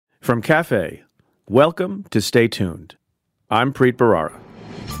From Cafe, welcome to Stay Tuned. I'm Preet Bharara.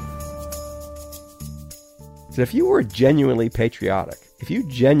 So if you were genuinely patriotic, if you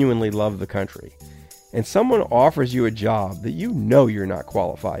genuinely love the country, and someone offers you a job that you know you're not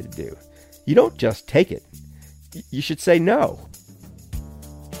qualified to do, you don't just take it. You should say no.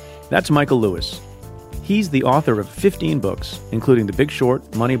 That's Michael Lewis. He's the author of 15 books, including The Big Short,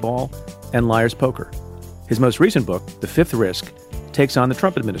 Moneyball, and Liar's Poker. His most recent book, The Fifth Risk, takes on the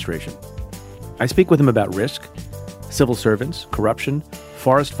Trump administration. I speak with him about risk, civil servants, corruption,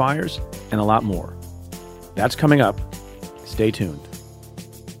 forest fires, and a lot more. That's coming up. Stay tuned.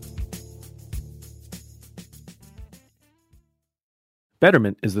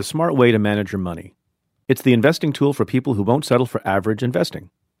 Betterment is the smart way to manage your money. It's the investing tool for people who won't settle for average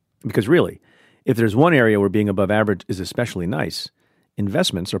investing. Because really, if there's one area where being above average is especially nice,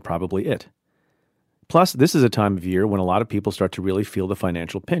 investments are probably it. Plus, this is a time of year when a lot of people start to really feel the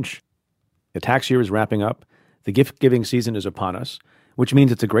financial pinch. The tax year is wrapping up, the gift-giving season is upon us, which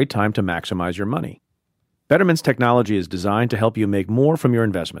means it's a great time to maximize your money. Betterment's technology is designed to help you make more from your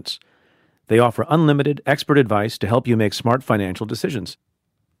investments. They offer unlimited, expert advice to help you make smart financial decisions.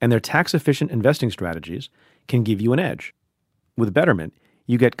 And their tax-efficient investing strategies can give you an edge. With Betterment,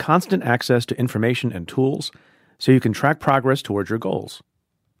 you get constant access to information and tools so you can track progress towards your goals.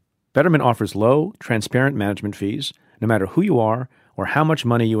 Betterment offers low, transparent management fees, no matter who you are or how much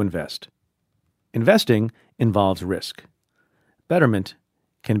money you invest. Investing involves risk. Betterment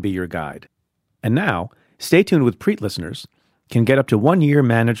can be your guide. And now, Stay Tuned with Preet listeners can get up to 1 year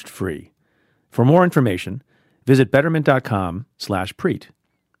managed free. For more information, visit betterment.com/Preet.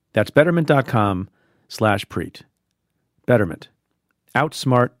 That's betterment.com/Preet. Betterment.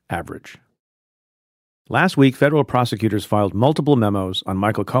 Outsmart average. Last week, federal prosecutors filed multiple memos on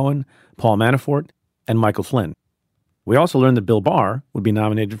Michael Cohen, Paul Manafort, and Michael Flynn. We also learned that Bill Barr would be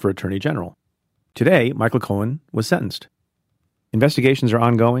nominated for Attorney General. Today, Michael Cohen was sentenced. Investigations are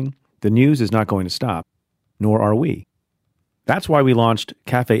ongoing. The news is not going to stop, nor are we. That's why we launched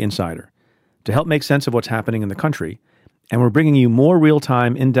Cafe Insider, to help make sense of what's happening in the country, and we're bringing you more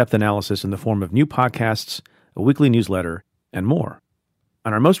real-time, in-depth analysis in the form of new podcasts, a weekly newsletter, and more.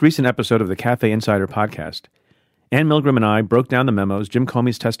 On our most recent episode of the Cafe Insider podcast, Ann Milgram and I broke down the memos, Jim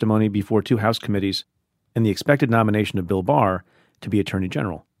Comey's testimony before 2 House committees, and the expected nomination of Bill Barr to be Attorney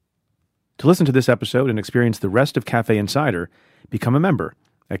General. To listen to this episode and experience the rest of Cafe Insider, become a member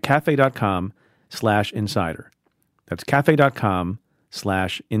at cafe.com/insider. That's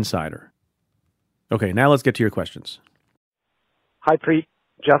cafe.com/insider. Okay, now let's get to your questions. Hi, Preet.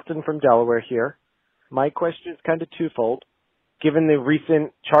 Justin from Delaware here. My question is kind of twofold. Given the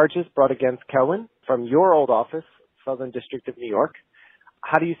recent charges brought against Cohen from your old office, Southern District of New York,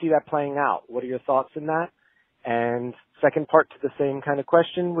 how do you see that playing out? What are your thoughts in that? And second part to the same kind of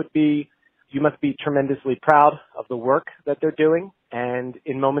question would be, you must be tremendously proud of the work that they're doing. And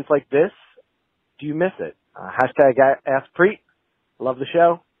in moments like this, do you miss it? Hashtag Ask Preet. Love the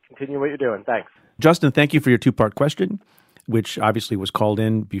show. Continue what you're doing. Thanks. Justin, thank you for your 2-part question, which obviously was called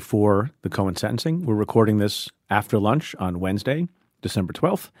in before the Cohen sentencing. We're recording this after lunch on Wednesday, December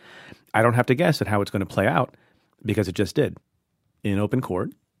 12th. I don't have to guess at how it's going to play out because it just did in open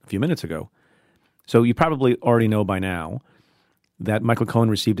court a few minutes ago. So you probably already know by now that Michael Cohen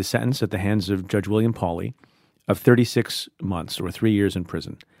received a sentence at the hands of Judge William Pauley of 36 months or 3 years in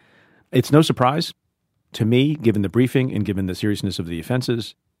prison. It's no surprise to me, given the briefing and given the seriousness of the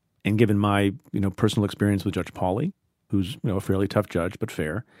offenses and given my personal experience with Judge Pauley, who's a fairly tough judge, but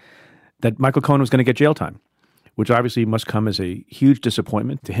fair, that Michael Cohen was going to get jail time, which obviously must come as a huge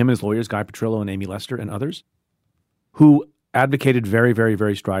disappointment to him and his lawyers, Guy Petrillo and Amy Lester and others, who advocated very, very,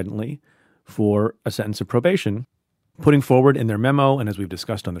 very stridently for a sentence of probation, putting forward in their memo, and as we've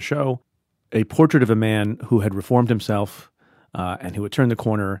discussed on the show, a portrait of a man who had reformed himself and who had turned the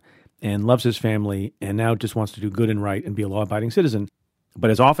corner and loves his family and now just wants to do good and right and be a law-abiding citizen. But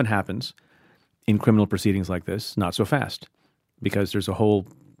as often happens in criminal proceedings like this, not so fast, because there's a whole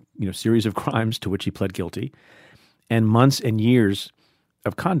series of crimes to which he pled guilty and months and years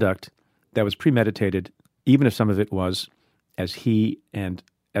of conduct that was premeditated, even if some of it was, as he and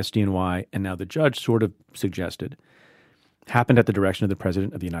SDNY and now the judge sort of suggested, happened at the direction of the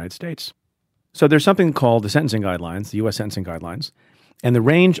President of the United States. So there's something called the sentencing guidelines, the U.S. sentencing guidelines, and the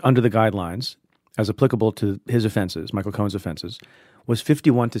range under the guidelines as applicable to his offenses, Michael Cohen's offenses, was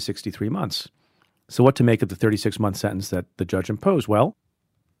 51 to 63 months. So what to make of the 36-month sentence that the judge imposed? Well,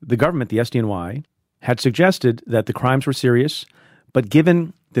 the government, the SDNY, had suggested that the crimes were serious, but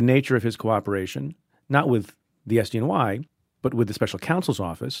given the nature of his cooperation, not with the SDNY, but with the special counsel's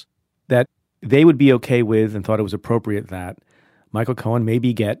office, that they would be okay with and thought it was appropriate that Michael Cohen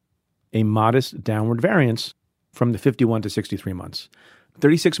maybe get a modest downward variance from the 51 to 63 months.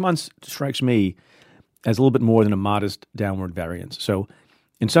 36 months strikes me as a little bit more than a modest downward variance. So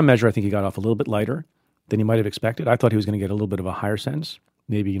in some measure, I think he got off a little bit lighter than he might have expected. I thought he was going to get a little bit of a higher sentence,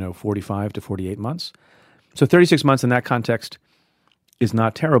 maybe, 45 to 48 months. So 36 months in that context is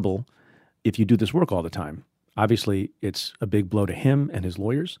not terrible if you do this work all the time. Obviously, it's a big blow to him and his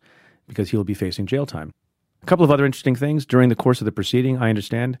lawyers because he'll be facing jail time. A couple of other interesting things. During the course of the proceeding, I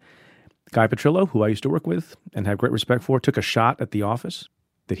understand Guy Petrillo, who I used to work with and have great respect for, took a shot at the office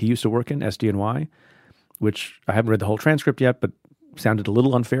that he used to work in, SDNY, which I haven't read the whole transcript yet, but sounded a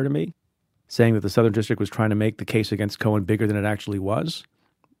little unfair to me, saying that the Southern District was trying to make the case against Cohen bigger than it actually was.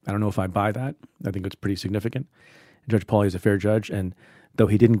 I don't know if I buy that. I think it's pretty significant. Judge Pauly is a fair judge, and though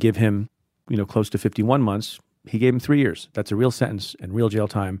he didn't give him, close to 51 months, he gave him 3 years. That's a real sentence and real jail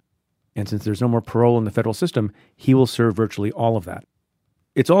time. And since there's no more parole in the federal system, he will serve virtually all of that.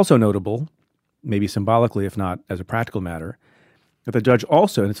 It's also notable, maybe symbolically, if not as a practical matter, that the judge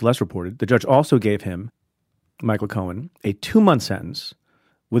also, and it's less reported, the judge also gave him, Michael Cohen, a 2-month sentence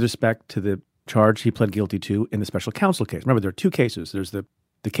with respect to the charge he pled guilty to in the special counsel case. Remember, there are 2 cases. There's the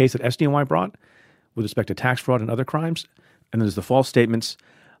case that SDNY brought with respect to tax fraud and other crimes, and there's the false statements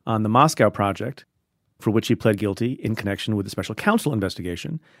on the Moscow project for which he pled guilty in connection with the special counsel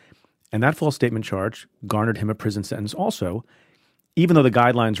investigation. And that false statement charge garnered him a prison sentence also, even though the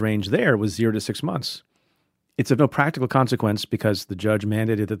guidelines range there was 0 to 6 months. It's of no practical consequence because the judge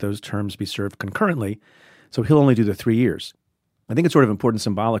mandated that those terms be served concurrently, so he'll only do the 3 years. I think it's sort of important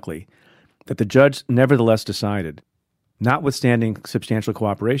symbolically that the judge nevertheless decided, notwithstanding substantial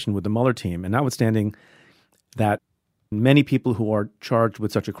cooperation with the Mueller team, and notwithstanding that many people who are charged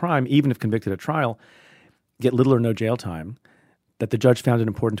with such a crime, even if convicted at trial, get little or no jail time, that the judge found it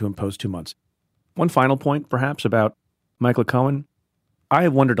important to impose 2 months. One final point, perhaps, about Michael Cohen. I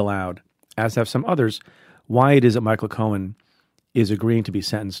have wondered aloud, as have some others, why it is that Michael Cohen is agreeing to be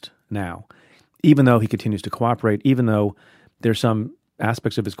sentenced now, even though he continues to cooperate, even though there's some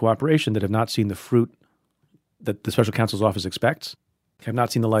aspects of his cooperation that have not seen the fruit that the special counsel's office expects, have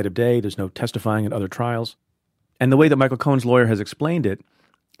not seen the light of day. There's no testifying in other trials. And the way that Michael Cohen's lawyer has explained it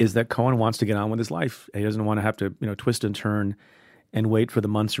is that Cohen wants to get on with his life. He doesn't want to have to, twist and turn and wait for the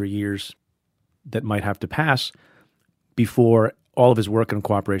months or years that might have to pass before all of his work and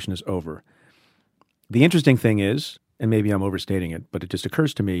cooperation is over. The interesting thing is, and maybe I'm overstating it, but it just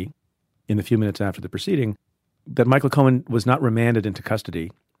occurs to me in the few minutes after the proceeding, that Michael Cohen was not remanded into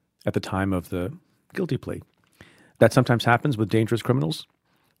custody at the time of the guilty plea. That sometimes happens with dangerous criminals.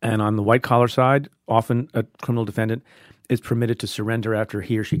 And on the white-collar side, often a criminal defendant is permitted to surrender after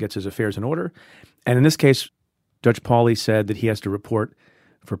he or she gets his affairs in order. And in this case, Judge Pauly said that he has to report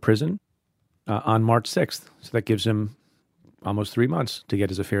for prison on March 6th. So that gives him almost 3 months to get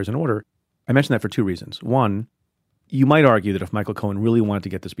his affairs in order. I mention that for 2 reasons. One, you might argue that if Michael Cohen really wanted to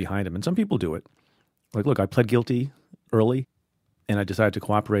get this behind him, and some people do it, like, look, I pled guilty early, and I decided to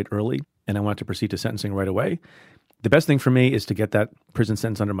cooperate early, and I wanted to proceed to sentencing right away. The best thing for me is to get that prison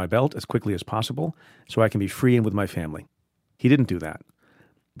sentence under my belt as quickly as possible so I can be free and with my family. He didn't do that.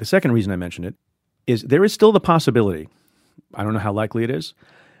 The second reason I mention it is there is still the possibility, I don't know how likely it is,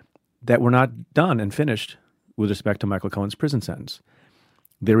 that we're not done and finished with respect to Michael Cohen's prison sentence.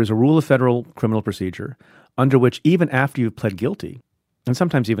 There is a rule of federal criminal procedure under which even after you've pled guilty, and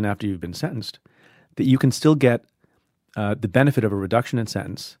sometimes even after you've been sentenced, that you can still get the benefit of a reduction in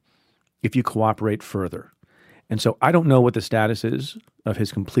sentence if you cooperate further. And so I don't know what the status is of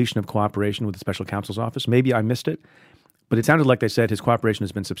his completion of cooperation with the special counsel's office. Maybe I missed it, but it sounded like they said his cooperation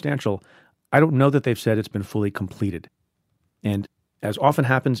has been substantial. I don't know that they've said it's been fully completed. And as often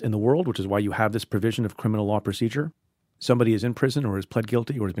happens in the world, which is why you have this provision of criminal law procedure, somebody is in prison or has pled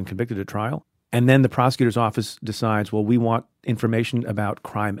guilty or has been convicted at trial, and then the prosecutor's office decides, well, we want information about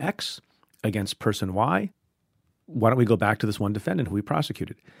crime X against person Y. Why don't we go back to this one defendant who we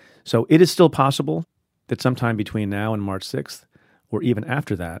prosecuted? So it is still possible that sometime between now and March 6th, or even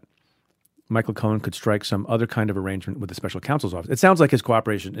after that, Michael Cohen could strike some other kind of arrangement with the special counsel's office. It sounds like his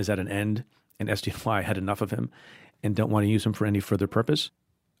cooperation is at an end, and SDNY had enough of him and don't want to use him for any further purpose.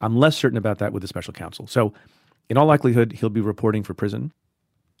 I'm less certain about that with the special counsel. So in all likelihood, he'll be reporting for prison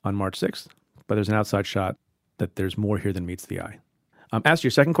on March 6th, but there's an outside shot that there's more here than meets the eye. As to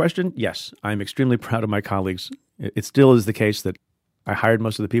your second question, yes, I'm extremely proud of my colleagues. It still is the case that I hired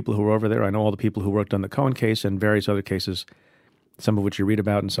most of the people who were over there. I know all the people who worked on the Cohen case and various other cases, some of which you read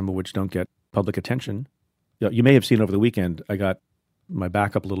about and some of which don't get public attention. You may have seen over the weekend, I got my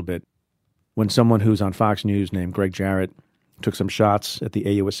back up a little bit when someone who's on Fox News named Greg Jarrett took some shots at the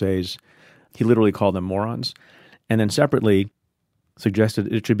AUSAs. He literally called them morons. And then separately,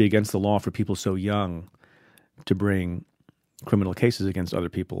 suggested it should be against the law for people so young to bring criminal cases against other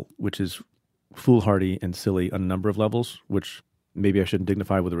people, which is foolhardy and silly on a number of levels, which maybe I shouldn't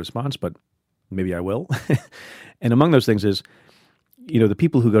dignify with a response, but maybe I will. And among those things is, the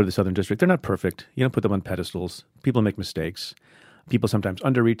people who go to the Southern District, they're not perfect. You don't put them on pedestals. People make mistakes. People sometimes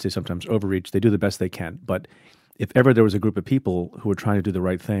underreach, they sometimes overreach. They do the best they can. But if ever there was a group of people who were trying to do the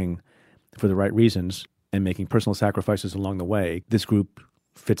right thing for the right reasons and making personal sacrifices along the way, this group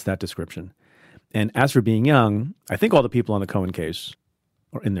fits that description. And as for being young, I think all the people on the Cohen case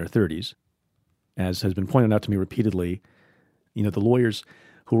are in their 30s. As has been pointed out to me repeatedly, the lawyers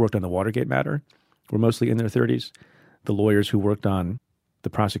who worked on the Watergate matter were mostly in their 30s. The lawyers who worked on the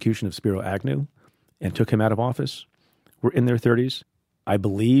prosecution of Spiro Agnew and took him out of office were in their 30s. I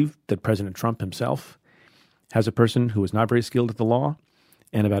believe that President Trump himself has a person who is not very skilled at the law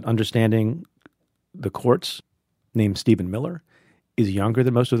and about understanding the courts, named Stephen Miller, is younger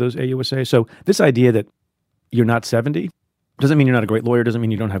than most of those AUSA. So this idea that you're not 70 doesn't mean you're not a great lawyer, doesn't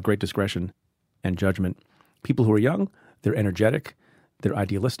mean you don't have great discretion and judgment. People who are young, they're energetic, they're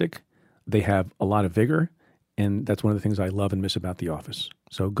idealistic, they have a lot of vigor, and that's one of the things I love and miss about the office.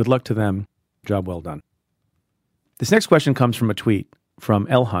 So good luck to them. Job well done. This next question comes from a tweet from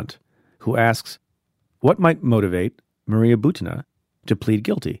L. Hunt, who asks, what might motivate Maria Butina to plead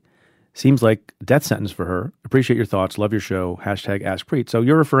guilty? Seems like a death sentence for her. Appreciate your thoughts. Love your show. #AskPreet. So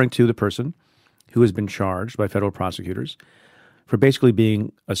you're referring to the person who has been charged by federal prosecutors for basically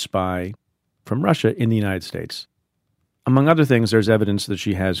being a spy from Russia in the United States. Among other things, there's evidence that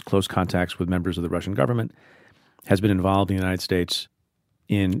she has close contacts with members of the Russian government, has been involved in the United States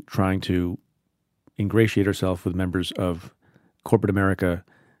in trying to ingratiate herself with members of corporate America,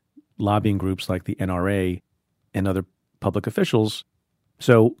 lobbying groups like the NRA and other public officials.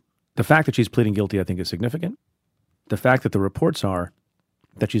 So the fact that she's pleading guilty, I think, is significant. The fact that the reports are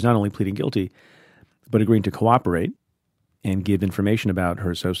that she's not only pleading guilty, but agreeing to cooperate and give information about her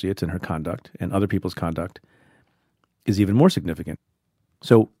associates and her conduct and other people's conduct is even more significant.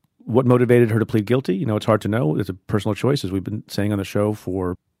 So what motivated her to plead guilty? It's hard to know. It's a personal choice, as we've been saying on the show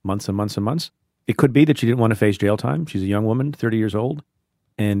for months and months and months. It could be that she didn't want to face jail time. She's a young woman, 30 years old,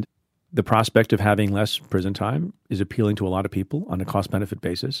 and the prospect of having less prison time is appealing to a lot of people on a cost-benefit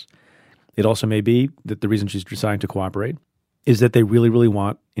basis. It also may be that the reason she's deciding to cooperate is that they really, really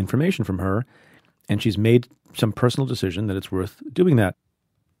want information from her, and she's made some personal decision that it's worth doing that.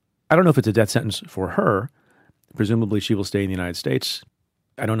 I don't know if it's a death sentence for her. Presumably she will stay in the United States.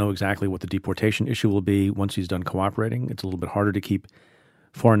 I don't know exactly what the deportation issue will be once she's done cooperating. It's a little bit harder to keep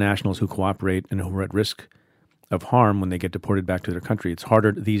foreign nationals who cooperate and who are at risk of harm when they get deported back to their country. It's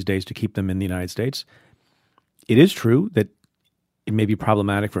harder these days to keep them in the United States. It is true that it may be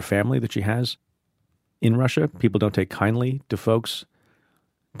problematic for family that she has in Russia. People don't take kindly to folks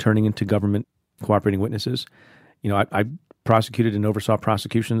turning into government cooperating witnesses. I prosecuted and oversaw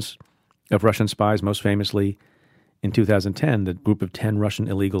prosecutions of Russian spies, most famously in 2010, the group of 10 Russian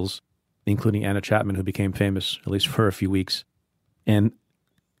illegals, including Anna Chapman, who became famous, at least for a few weeks. And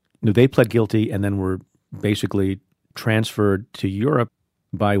they pled guilty and then were basically transferred to Europe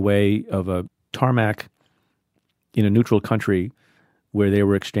by way of a tarmac in a neutral country where they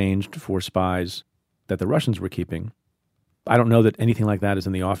were exchanged for spies that the Russians were keeping. I don't know that anything like that is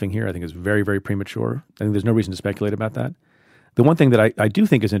in the offing here. I think it's very, very premature. I think there's no reason to speculate about that. The one thing that I do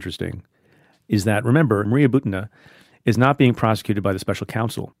think is interesting is that, remember, Maria Butina is not being prosecuted by the special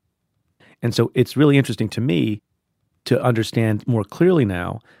counsel. And so it's really interesting to me to understand more clearly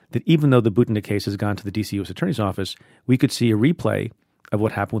now that even though the Butina case has gone to the D.C. U.S. Attorney's Office, we could see a replay of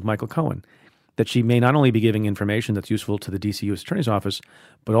what happened with Michael Cohen, that she may not only be giving information that's useful to the D.C. U.S. Attorney's Office,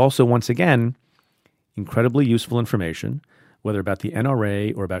 but also, once again, incredibly useful information, whether about the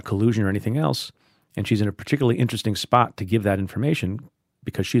NRA or about collusion or anything else. And she's in a particularly interesting spot to give that information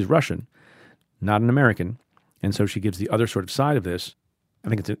because she's Russian, not an American. And so she gives the other sort of side of this. I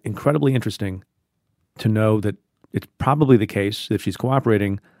think it's incredibly interesting to know that it's probably the case that if she's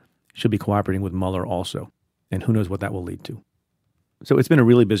cooperating, she'll be cooperating with Mueller also. And who knows what that will lead to. So it's been a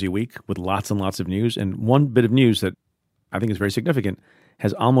really busy week with lots and lots of news. And one bit of news that I think is very significant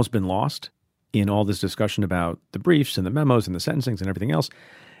has almost been lost in all this discussion about the briefs and the memos and the sentencings and everything else.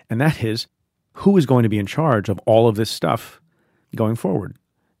 And that is, who is going to be in charge of all of this stuff going forward?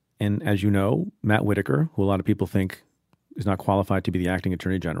 And as you know, Matt Whitaker, who a lot of people think is not qualified to be the acting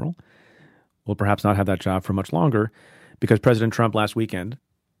attorney general, will perhaps not have that job for much longer because President Trump last weekend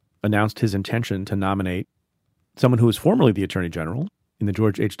announced his intention to nominate someone who was formerly the attorney general in the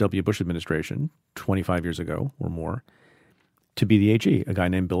George H.W. Bush administration 25 years ago or more to be the AG, a guy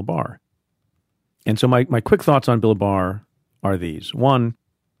named Bill Barr. And so my quick thoughts on Bill Barr are these. One,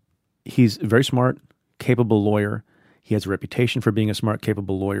 he's a very smart, capable lawyer. He has a reputation for being a smart,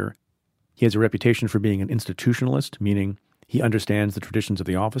 capable lawyer. He has a reputation for being an institutionalist, meaning he understands the traditions of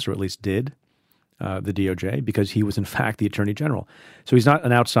the office, or at least did, the DOJ, because he was in fact the Attorney General. So he's not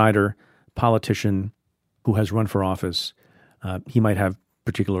an outsider politician who has run for office. He might have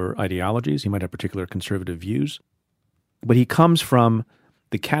particular ideologies. He might have particular conservative views. But he comes from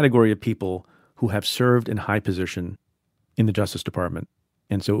the category of people who have served in high position in the Justice Department.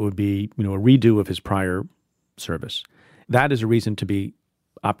 And so it would be, a redo of his prior service. That is a reason to be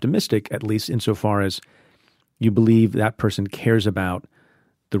optimistic, at least insofar as you believe that person cares about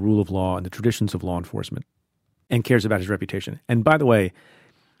the rule of law and the traditions of law enforcement and cares about his reputation. And by the way,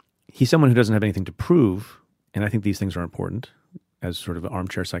 he's someone who doesn't have anything to prove, and I think these things are important as sort of an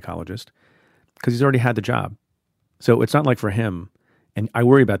armchair psychologist, because he's already had the job. So it's not like for him, and I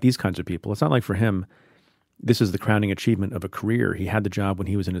worry about these kinds of people, it's not like for him, this is the crowning achievement of a career. He had the job when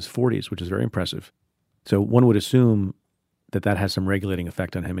he was in his 40s, which is very impressive. So one would assume that that has some regulating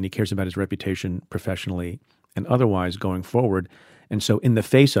effect on him, and he cares about his reputation professionally and otherwise going forward. And so in the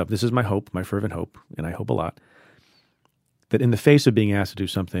face of, this is my hope, my fervent hope, and I hope a lot, that in the face of being asked to do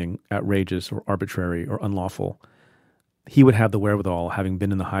something outrageous or arbitrary or unlawful, he would have the wherewithal, having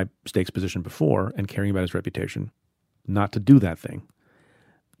been in the high stakes position before and caring about his reputation, not to do that thing.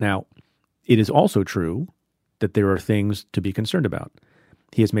 Now, it is also true that there are things to be concerned about.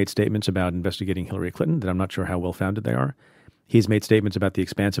 He has made statements about investigating Hillary Clinton that I'm not sure how well-founded they are. He has made statements about the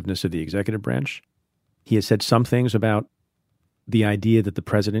expansiveness of the executive branch. He has said some things about the idea that the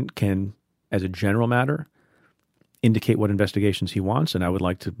president can, as a general matter, indicate what investigations he wants, and I would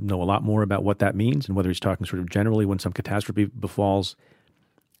like to know a lot more about what that means and whether he's talking sort of generally when some catastrophe befalls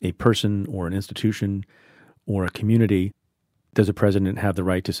a person or an institution or a community, does a president have the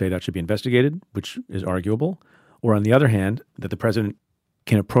right to say that should be investigated, which is arguable, or on the other hand, that the president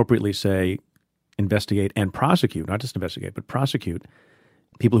can appropriately say, investigate and prosecute, not just investigate, but prosecute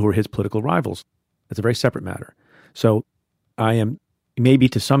people who are his political rivals. That's a very separate matter. So I am maybe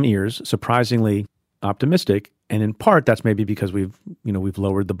to some ears surprisingly optimistic, and in part that's maybe because we've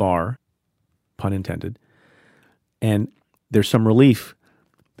lowered the bar, pun intended, and there's some relief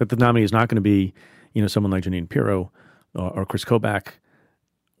that the nominee is not going to be, someone like Jeanine Pirro or Chris Kobach,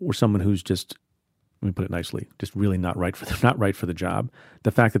 or someone who's just, let me put it nicely, just really not right for the job.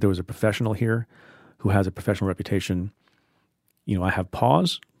 The fact that there was a professional here who has a professional reputation, I have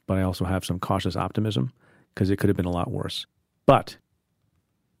pause, but I also have some cautious optimism because it could have been a lot worse. But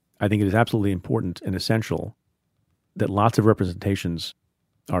I think it is absolutely important and essential that lots of representations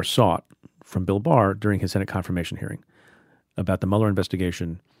are sought from Bill Barr during his Senate confirmation hearing about the Mueller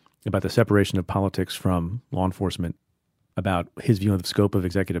investigation, about the separation of politics from law enforcement, about his view of the scope of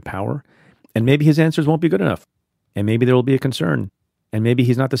executive power. And maybe his answers won't be good enough. And maybe there will be a concern. And maybe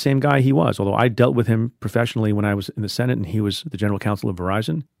he's not the same guy he was, although I dealt with him professionally when I was in the Senate and he was the general counsel of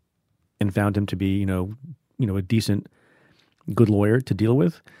Verizon and found him to be, a decent, good lawyer to deal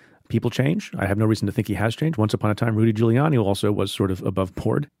with. People change. I have no reason to think he has changed. Once upon a time, Rudy Giuliani also was sort of above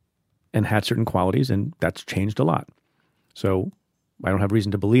board and had certain qualities, and that's changed a lot. So I don't have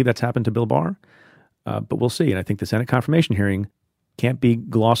reason to believe that's happened to Bill Barr, but we'll see. And I think the Senate confirmation hearing can't be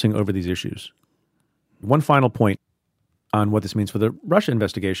glossing over these issues. One final point on what this means for the Russia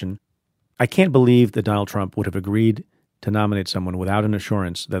investigation. I can't believe that Donald Trump would have agreed to nominate someone without an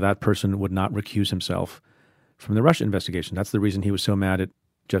assurance that that person would not recuse himself from the Russia investigation. That's the reason he was so mad at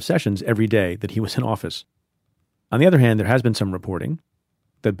Jeff Sessions every day that he was in office. On the other hand, there has been some reporting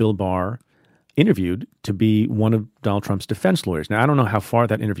that Bill Barr interviewed to be one of Donald Trump's defense lawyers. Now, I don't know how far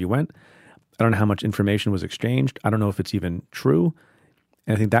that interview went. I don't know how much information was exchanged. I don't know if it's even true.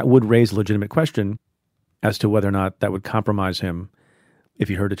 And I think that would raise a legitimate question as to whether or not that would compromise him if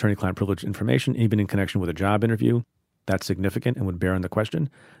he heard attorney-client privilege information, even in connection with a job interview. That's significant and would bear on the question.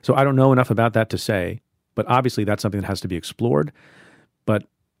 So I don't know enough about that to say, but obviously that's something that has to be explored. But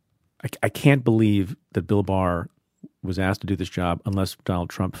I can't believe that Bill Barr was asked to do this job unless Donald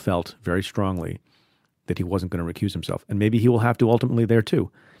Trump felt very strongly that he wasn't going to recuse himself. And maybe he will have to ultimately there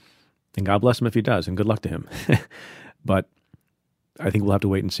too. And God bless him if he does, and good luck to him. But I think we'll have to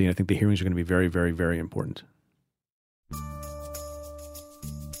wait and see. And I think the hearings are going to be very, very, very important.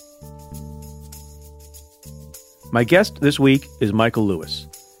 My guest this week is Michael Lewis.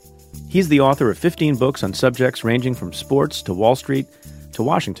 He's the author of 15 books on subjects ranging from sports to Wall Street to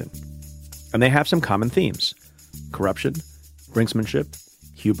Washington. And they have some common themes: corruption, brinksmanship,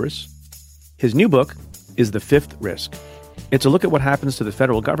 hubris. His new book is The Fifth Risk. It's a look at what happens to the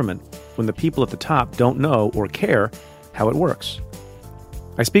federal government when the people at the top don't know or care how it works.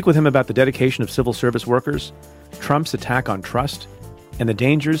 I speak with him about the dedication of civil service workers, Trump's attack on trust, and the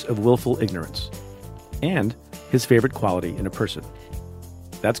dangers of willful ignorance, and his favorite quality in a person.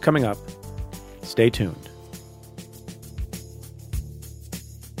 That's coming up. Stay tuned.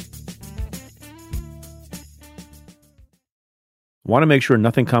 Want to make sure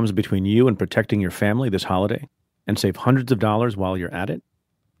nothing comes between you and protecting your family this holiday and save hundreds of dollars while you're at it?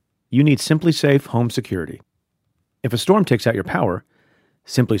 You need SimpliSafe Home Security. If a storm takes out your power,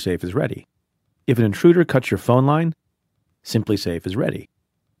 SimpliSafe is ready. If an intruder cuts your phone line, SimpliSafe is ready.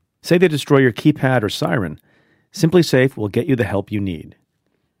 Say they destroy your keypad or siren, SimpliSafe will get you the help you need.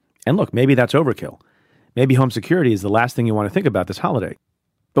 And look, maybe that's overkill. Maybe home security is the last thing you want to think about this holiday.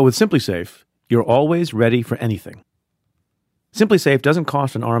 But with SimpliSafe, you're always ready for anything. SimpliSafe doesn't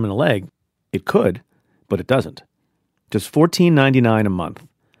cost an arm and a leg. It could, but it doesn't. Just $14.99 a month.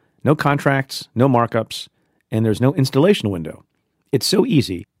 No contracts, no markups, and there's no installation window. It's so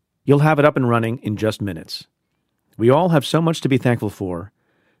easy, you'll have it up and running in just minutes. We all have so much to be thankful for.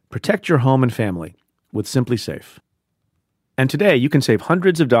 Protect your home and family with SimpliSafe. And today, you can save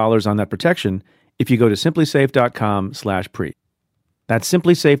hundreds of dollars on that protection if you go to simplisafe.com/preet. That's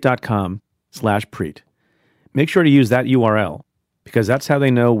simplisafe.com/preet. Make sure to use that URL, because that's how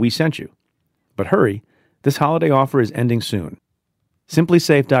they know we sent you. But hurry, this holiday offer is ending soon.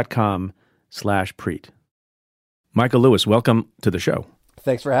 simplisafe.com/preet. Michael Lewis, welcome to the show.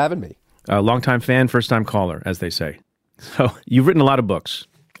 Thanks for having me. A longtime fan, first-time caller, as they say. So you've written a lot of books.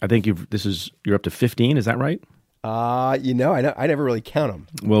 I think you're up to 15, is that right? I never really count them.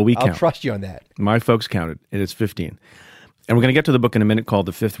 Well, we count. I'll trust you on that. My folks counted. It is 15. And we're going to get to the book in a minute called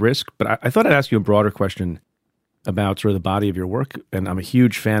The Fifth Risk, but I thought I'd ask you a broader question about sort of the body of your work, and I'm a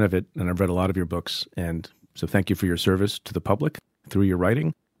huge fan of it, and I've read a lot of your books, and so thank you for your service to the public through your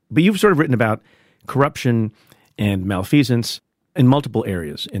writing. But you've sort of written about corruption and malfeasance in multiple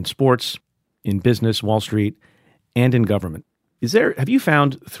areas, in sports, in business, Wall Street, and in government. Have you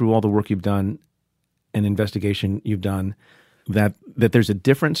found through all the work you've done and investigation you've done that there's a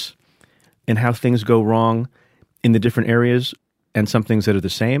difference in how things go wrong in the different areas and some things that are the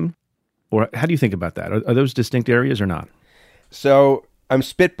same? Or how do you think about that? Are those distinct areas or not? So I'm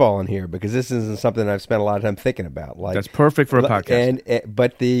spitballing here because this isn't something I've spent a lot of time thinking about. That's perfect for a podcast.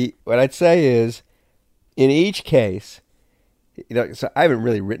 But what I'd say is, in each case, so I haven't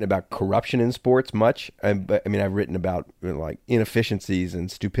really written about corruption in sports much. But I've written about like inefficiencies and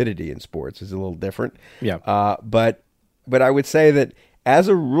stupidity in sports. It's a little different. Yeah. But I would say that as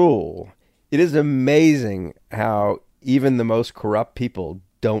a rule, it is amazing how even the most corrupt people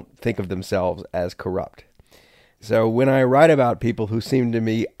don't think of themselves as corrupt. So when I write about people who seem to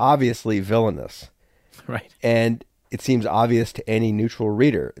me obviously villainous, right, and it seems obvious to any neutral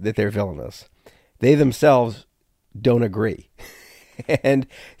reader that they're villainous, they themselves don't agree. And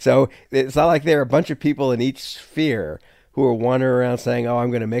so it's not like there are a bunch of people in each sphere who are wandering around saying, oh,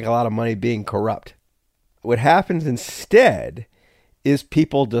 I'm going to make a lot of money being corrupt. What happens instead is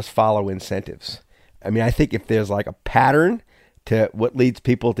people just follow incentives. I think if there's like a pattern to what leads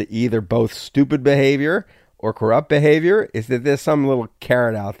people to either both stupid behavior or corrupt behavior, is that there's some little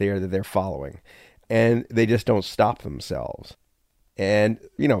carrot out there that they're following, and they just don't stop themselves. And,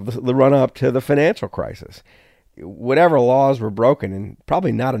 the run-up to the financial crisis, whatever laws were broken, and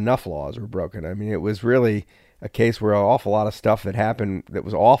probably not enough laws were broken. It was really a case where an awful lot of stuff that happened that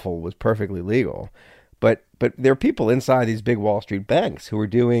was awful was perfectly legal. But there are people inside these big Wall Street banks who are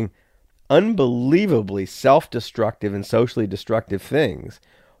doing unbelievably self-destructive and socially destructive things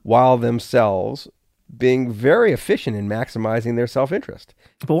while themselves being very efficient in maximizing their self-interest.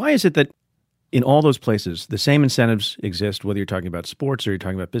 But why is it that in all those places, the same incentives exist, whether you're talking about sports or you're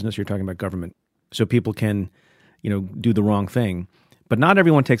talking about business, or you're talking about government, so people can, do the wrong thing, but not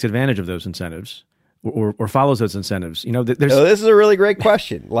everyone takes advantage of those incentives or follows those incentives? So this is a really great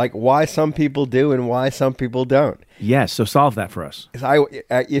question, like why some people do and why some people don't. Yes, so solve that for us.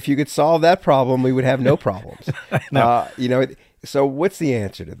 If you could solve that problem, we would have no problems. No. So what's the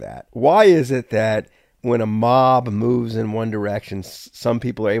answer to that? Why is it that when a mob moves in one direction, some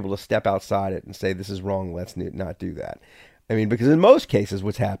people are able to step outside it and say, this is wrong, let's not do that? Because in most cases,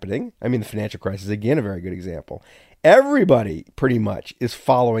 what's happening, the financial crisis, again, a very good example. Everybody pretty much is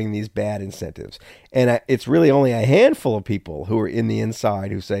following these bad incentives. And it's really only a handful of people who are in the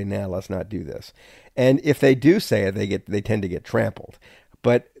inside who say, nah, let's not do this. And if they do say it, they tend to get trampled.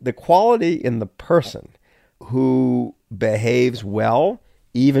 But the quality in the person who behaves well,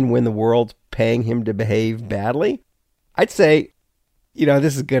 even when the world's paying him to behave badly, I'd say,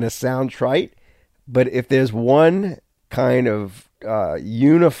 this is going to sound trite, but if there's one kind of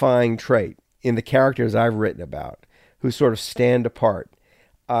unifying trait in the characters I've written about who sort of stand apart,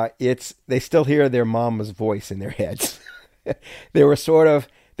 they still hear their mama's voice in their heads.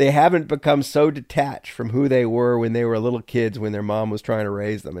 They haven't become so detached from who they were when they were little kids, when their mom was trying to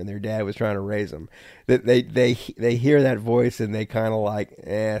raise them and their dad was trying to raise them, that they hear that voice and they kind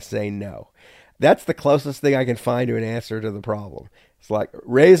of say no. That's the closest thing I can find to an answer to the problem. It's like,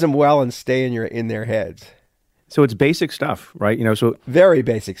 raise them well and stay in their heads. So it's basic stuff, right? So very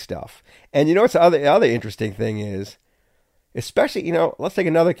basic stuff. And what's the other interesting thing is, especially, let's take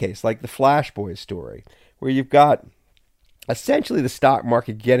another case like the Flash Boys story, where you've got essentially the stock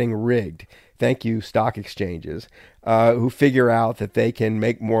market getting rigged. Thank you, stock exchanges, who figure out that they can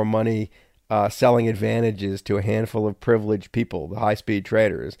make more money selling advantages to a handful of privileged people, the high-speed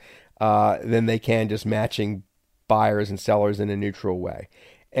traders, than they can just matching buyers and sellers in a neutral way.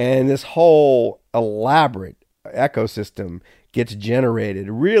 And this whole elaborate ecosystem gets generated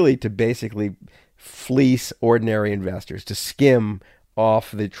really to basically fleece ordinary investors, to skim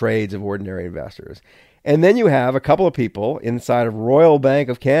off the trades of ordinary investors. And then you have a couple of people inside of Royal Bank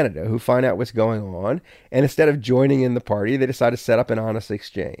of Canada who find out what's going on, and instead of joining in the party, they decide to set up an honest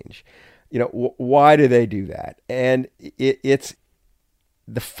exchange. Why do they do that? And it's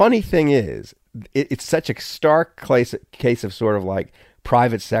the funny thing is, it's such a stark case of sort of like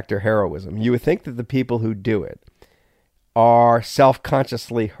private sector heroism. You would think that the people who do it are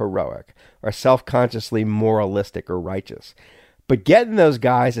self-consciously heroic, or self-consciously moralistic or righteous. But getting those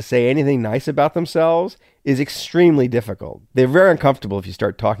guys to say anything nice about themselves is extremely difficult. They're very uncomfortable if you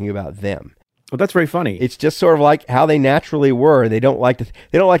start talking about them. Well, that's very funny. It's just sort of like how they naturally were. They don't like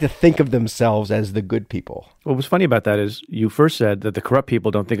to think of themselves as the good people. What was funny about that is you first said that the corrupt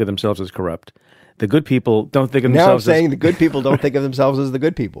people don't think of themselves as corrupt. The good people don't think of themselves Now I'm saying the good people don't think of themselves as the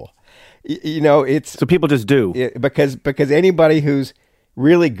good people. It's so people just do. Because anybody who's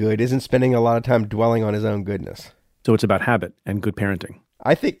really good isn't spending a lot of time dwelling on his own goodness. So it's about habit and good parenting.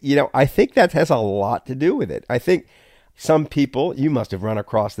 I think that has a lot to do with it. I think some people, you must have run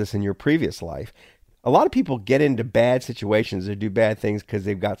across this in your previous life, a lot of people get into bad situations or do bad things because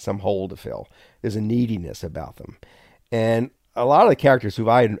they've got some hole to fill. There's a neediness about them. And a lot of the characters who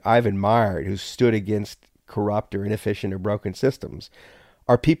I've admired, who stood against corrupt or inefficient or broken systems,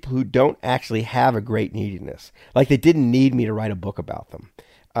 are people who don't actually have a great neediness. Like they didn't need me to write a book about them.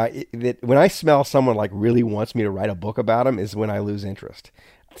 When I smell someone like really wants me to write a book about them is when I lose interest.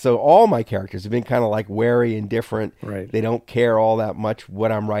 So all my characters have been kind of like wary and different. Right. They don't care all that much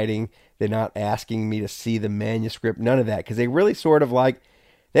what I'm writing. They're not asking me to see the manuscript, none of that, because they really sort of like,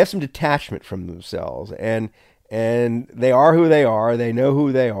 they have some detachment from themselves, and they are who they are. They know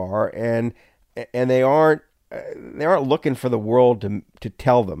who they are, and they aren't looking for the world to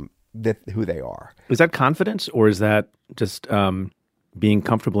tell them who they are. Is that confidence, or is that just being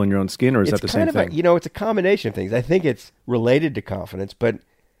comfortable in your own skin, or is that the same thing? It's a combination of things. I think it's related to confidence, but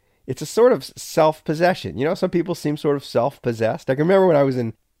it's a sort of self-possession. Some people seem sort of self-possessed. I can remember when I was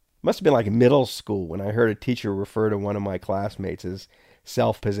must have been like middle school, when I heard a teacher refer to one of my classmates as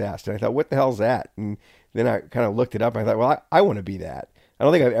self-possessed. And I thought, what the hell's that? And then I kind of looked it up and I thought, well, I want to be that. I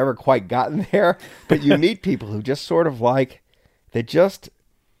don't think I've ever quite gotten there, but you meet people who just sort of like,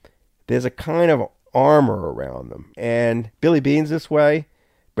 there's a kind of armor around them. And Billy Bean's this way.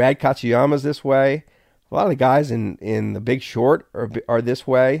 Brad Katsuyama's this way. A lot of the guys in The Big Short are this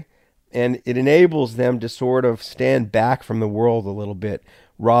way. And it enables them to sort of stand back from the world a little bit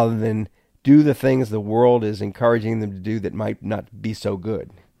rather than do the things the world is encouraging them to do that might not be so good.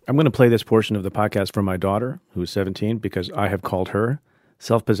 I'm going to play this portion of the podcast for my daughter, who's 17, because I have called her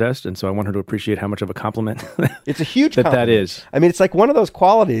self-possessed, and so I want her to appreciate how much of a compliment it's a huge compliment. That is. I mean, it's like one of those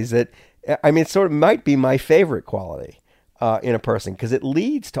qualities that, it sort of might be my favorite quality in a person, because it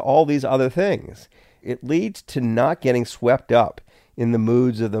leads to all these other things. It leads to not getting swept up in the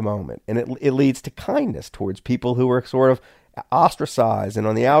moods of the moment, and it leads to kindness towards people who are sort of ostracized and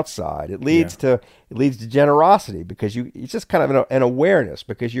on the outside. It leads to generosity, because it's just kind of an awareness,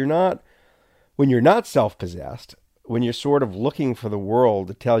 because when you're not self-possessed, when you're sort of looking for the world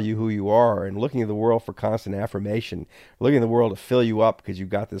to tell you who you are and looking at the world for constant affirmation, looking at the world to fill you up because you've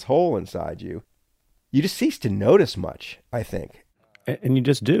got this hole inside you, you just cease to notice much, I think. And you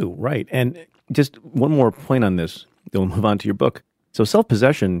just do, right. And just one more point on this, then we'll move on to your book. So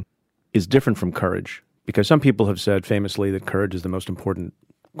self-possession is different from courage, because some people have said famously that courage is the most important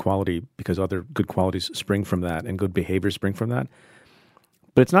quality because other good qualities spring from that and good behaviors spring from that.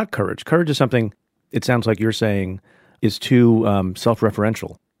 But it's not courage. Courage is something, it sounds like you're saying, is too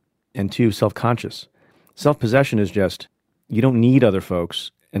self-referential and too self-conscious. Self-possession is just, you don't need other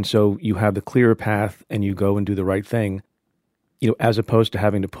folks, and so you have the clearer path and you go and do the right thing, as opposed to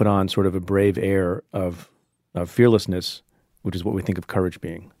having to put on sort of a brave air of fearlessness which is what we think of courage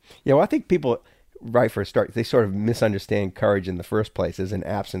being. Yeah, well, I think people, right for a start, they sort of misunderstand courage in the first place as an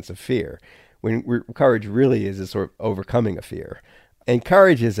absence of fear, when courage really is a sort of overcoming a fear. And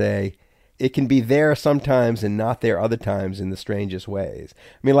courage is it can be there sometimes and not there other times in the strangest ways.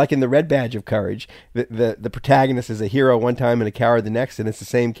 I mean, like in the Red Badge of Courage, the protagonist is a hero one time and a coward the next, and it's the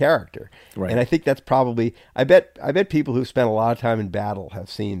same character. Right. And I think that's probably, I bet people who've spent a lot of time in battle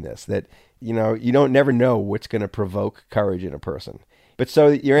have seen this, that, you know, you don't never know what's going to provoke courage in a person. But so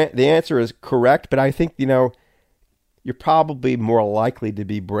the answer is correct, but I think, you know, you're probably more likely to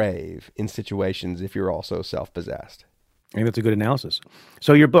be brave in situations if you're also self-possessed. I think that's a good analysis.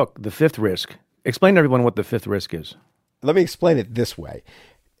 So your book, The Fifth Risk, explain to everyone what The Fifth Risk is. Let me explain it this way,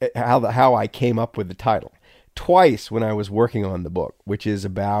 how I came up with the title. Twice when I was working on the book, which is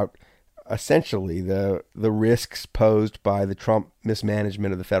about essentially the risks posed by the Trump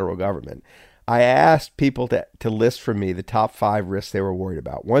mismanagement of the federal government, I asked people to list for me the top 5 risks they were worried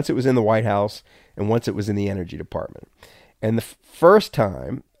about. Once it was in the White House, and once it was in the Energy Department. And the first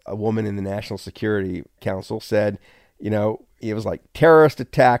time, a woman in the National Security Council said, you know, it was like terrorist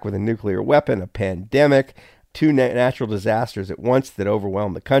attack with a nuclear weapon, a pandemic, 2 natural disasters at once that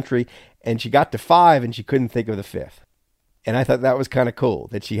overwhelmed the country. And she got to 5 and she couldn't think of the 5th. And I thought that was kind of cool,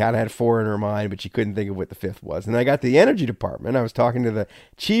 that she had 4 in her mind, but she couldn't think of what the 5th was. And I got to the Energy Department. I was talking to the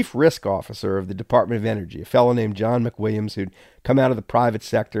chief risk officer of the Department of Energy, a fellow named John McWilliams, who'd come out of the private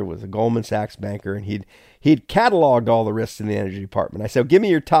sector, was a Goldman Sachs banker, and he'd cataloged all the risks in the Energy Department. I said, give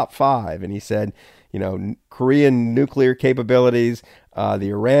me your top 5. And he said, you know, Korean nuclear capabilities, the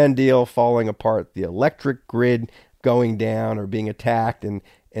Iran deal falling apart, the electric grid going down or being attacked, and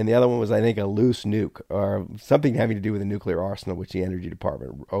the other one was, I think, a loose nuke or something having to do with a nuclear arsenal, which the Energy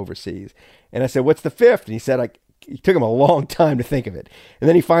Department oversees. And I said, what's the 5th? And he said, it took him a long time to think of it. And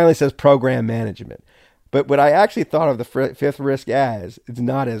then he finally says program management. But what I actually thought of the 5th risk as, it's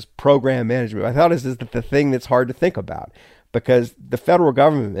not as program management. I thought is the thing that's hard to think about, because the federal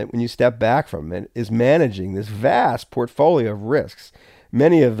government, when you step back from it, is managing this vast portfolio of risks,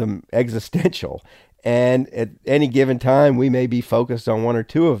 many of them existential. And at any given time, we may be focused on 1 or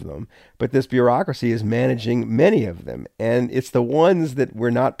 2 of them, but this bureaucracy is managing many of them. And it's the ones that we're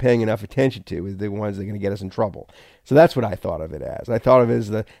not paying enough attention to, is the ones that are going to get us in trouble. So that's what I thought of it as. I thought of it as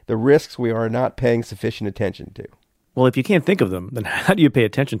the risks we are not paying sufficient attention to. Well, if you can't think of them, then how do you pay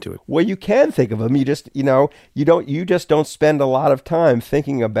attention to it? Well, you can think of them. You just, you just don't spend a lot of time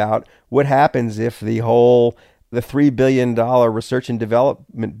thinking about what happens if the $3 billion research and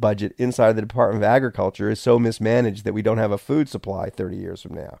development budget inside the Department of Agriculture is so mismanaged that we don't have a food supply 30 years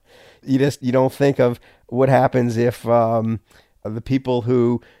from now. You don't think of what happens if the people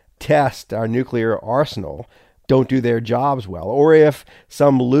who test our nuclear arsenal don't do their jobs well, or if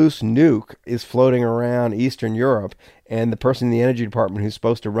some loose nuke is floating around Eastern Europe and the person in the Energy Department who's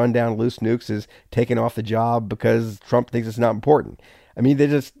supposed to run down loose nukes is taken off the job because Trump thinks it's not important. I mean, they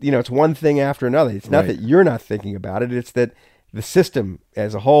just, it's one thing after another. It's not that you're not thinking about it. It's that the system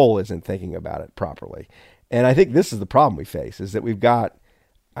as a whole isn't thinking about it properly. And I think this is the problem we face, is that we've got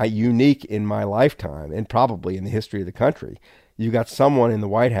a unique in my lifetime, and probably in the history of the country, you've got someone in the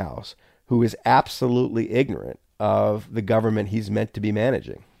White House who is absolutely ignorant of the government he's meant to be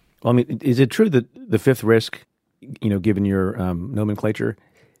managing. Well, I mean, is it true that the 5th risk, given your nomenclature,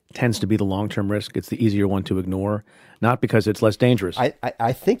 tends to be the long-term risk? It's the easier one to ignore, not because it's less dangerous.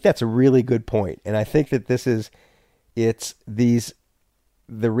 I think that's a really good point. And I think that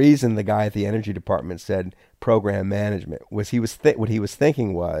the reason the guy at the Energy Department said program management was what he was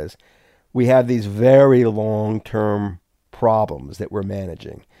thinking was, we have these very long-term problems that we're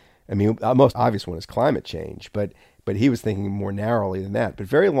managing. I mean, the most obvious one is climate change, but he was thinking more narrowly than that. But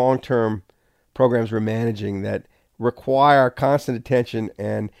very long-term programs we're managing that require constant attention,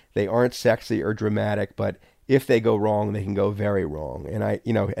 and they aren't sexy or dramatic, but if they go wrong, they can go very wrong. And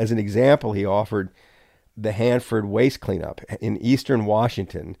as an example, he offered the Hanford waste cleanup in eastern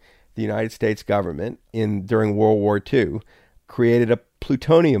Washington. The United States government, during World War II, created a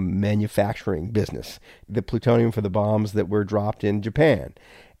plutonium manufacturing business, the plutonium for the bombs that were dropped in Japan.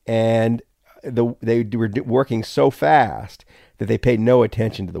 And they were working so fast that they paid no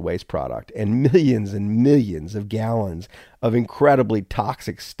attention to the waste product, and millions of gallons of incredibly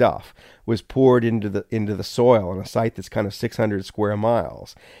toxic stuff was poured into the soil on a site that's kind of 600 square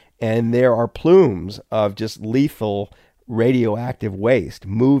miles. And there are plumes of just lethal radioactive waste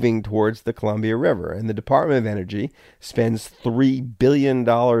moving towards the Columbia River. And the Department of Energy spends $3 billion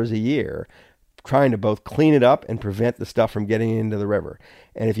a year trying to both clean it up and prevent the stuff from getting into the river.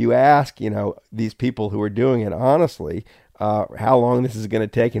 And if you ask, these people who are doing it honestly, how long this is going to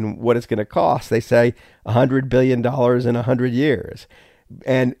take and what it's going to cost. They say $100 billion in 100 years.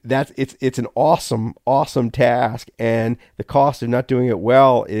 And it's an awesome task. And the cost of not doing it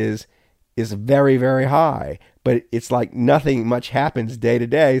well is very, very high. But it's like nothing much happens day to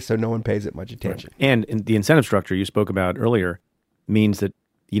day, so no one pays it much attention. Right. And the incentive structure you spoke about earlier means that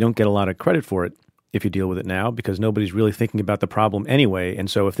you don't get a lot of credit for it if you deal with it now, because nobody's really thinking about the problem anyway.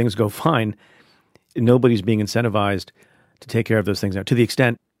 And so if things go fine, nobody's being incentivized to take care of those things now. To the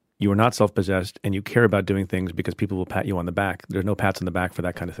extent you are not self-possessed and you care about doing things because people will pat you on the back. There's no pats on the back for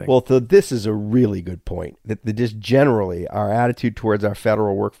that kind of thing. Well, so this is a really good point. That just generally our attitude towards our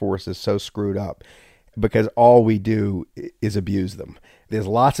federal workforce is so screwed up because all we do is abuse them. There's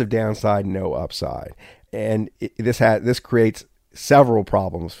lots of downside, no upside. And this creates several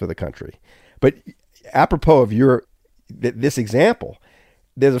problems for the country. But apropos of this example,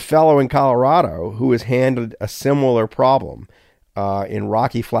 there's a fellow in Colorado who has handled a similar problem in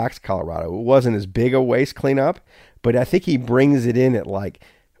Rocky Flats, Colorado. It wasn't as big a waste cleanup, but I think he brings it in at like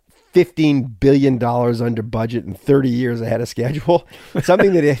 $15 billion under budget and 30 years ahead of schedule.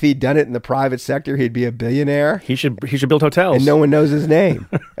 Something that if he'd done it in the private sector, he'd be a billionaire. He should build hotels. And no one knows his name.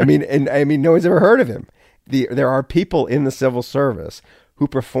 I mean, no one's ever heard of him. There are people in the civil service who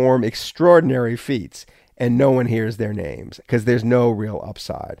perform extraordinary feats, and no one hears their names because there's no real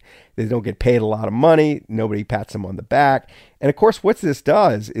upside. They don't get paid a lot of money. Nobody pats them on the back. And of course, what this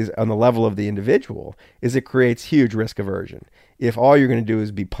does is on the level of the individual is it creates huge risk aversion. If all you're going to do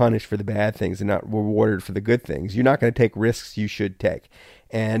is be punished for the bad things and not rewarded for the good things, you're not going to take risks you should take.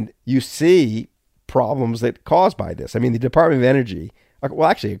 And you see problems that are caused by this. I mean, the Department of Energy, well,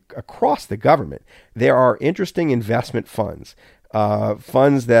 actually across the government, there are interesting investment funds,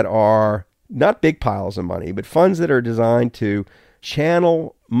 funds that are not big piles of money, but funds that are designed to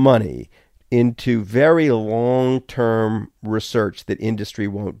channel money into very long-term research that industry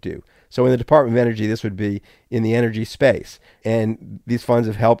won't do. So in the Department of Energy, this would be in the energy space. And these funds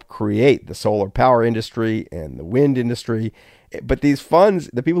have helped create the solar power industry and the wind industry. But these funds,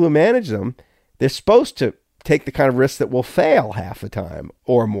 the people who manage them, they're supposed to take the kind of risks that will fail half the time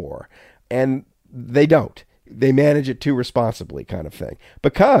or more. And they don't. They manage it too responsibly, kind of thing.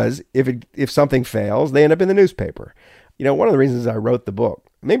 Because if something fails, they end up in the newspaper. You know, one of the reasons I wrote the book,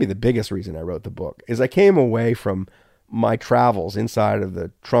 maybe the biggest reason I wrote the book, is I came away from my travels inside of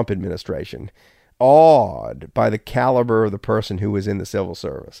the Trump administration awed by the caliber of the person who was in the civil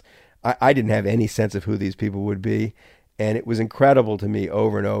service. I didn't have any sense of who these people would be. And it was incredible to me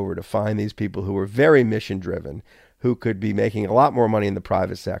over and over to find these people who were very mission driven, who could be making a lot more money in the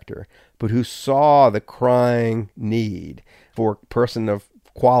private sector, but who saw the crying need for a person of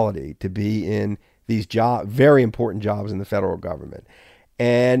quality to be in these very important jobs in the federal government.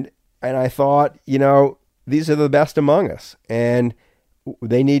 And I thought, you know, these are the best among us, and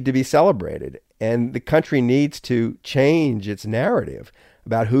they need to be celebrated. And the country needs to change its narrative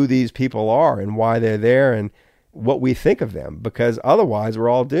about who these people are and why they're there and what we think of them, because otherwise we're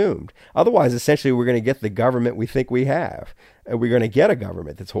all doomed. Otherwise, essentially, we're going to get the government we think we have, and we're going to get a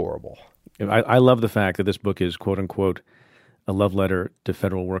government that's horrible. I love the fact that this book is, quote unquote, a love letter to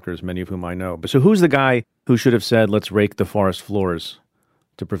federal workers, many of whom I know. But so who's the guy who should have said, let's rake the forest floors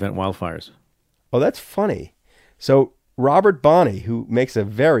to prevent wildfires? Oh, that's funny. So Robert Bonney, who makes a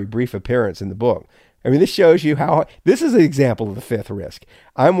very brief appearance in the book, I mean, this shows you how, this is an example of the fifth risk.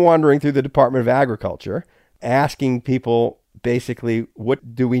 I'm wandering through the Department of Agriculture, asking people basically,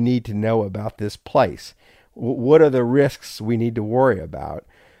 what do we need to know about this place? What are the risks we need to worry about?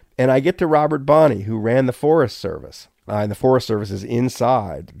 And I get to Robert Bonney, who ran the Forest Service. And the Forest Service is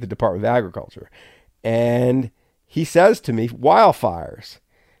inside the Department of Agriculture. And he says to me, wildfires.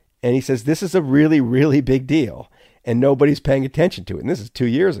 And he says, this is a really, really big deal. And nobody's paying attention to it. And this is 2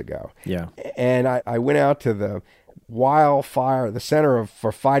 years ago. Yeah. And I went out to the the Center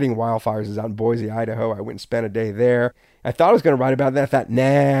for Fighting Wildfires is out in Boise, Idaho. I went and spent a day there. I thought I was going to write about that. I thought,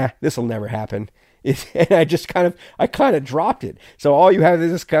 nah, this will never happen. And I kind of dropped it. So all you have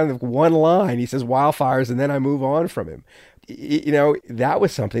is this kind of one line. He says wildfires, and then I move on from him. You know, that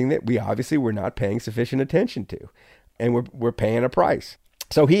was something that we obviously were not paying sufficient attention to, and we're paying a price.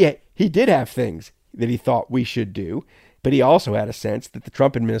 So he did have things that he thought we should do, but he also had a sense that the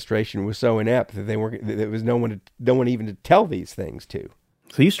Trump administration was so inept that there was no one even to tell these things to.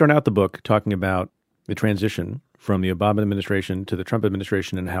 So you start out the book talking about the transition from the Obama administration to the Trump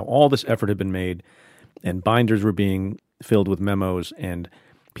administration and how all this effort had been made and binders were being filled with memos and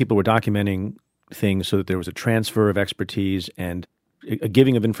people were documenting things so that there was a transfer of expertise and a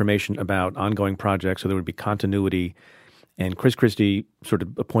giving of information about ongoing projects so there would be continuity. And Chris Christie sort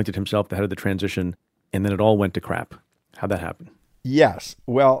of appointed himself the head of the transition, and then it all went to crap. How'd that happen? Yes.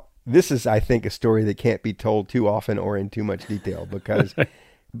 Well, this is, I think, a story that can't be told too often or in too much detail because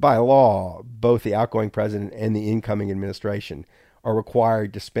by law, both the outgoing president and the incoming administration are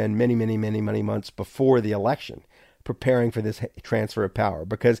required to spend many, many, many, many months before the election preparing for this transfer of power.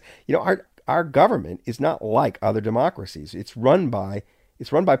 Because, our government is not like other democracies. It's run by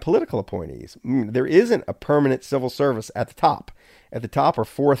political appointees. There isn't a permanent civil service at the top. At the top are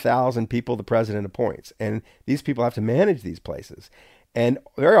 4,000 people the president appoints, and these people have to manage these places. And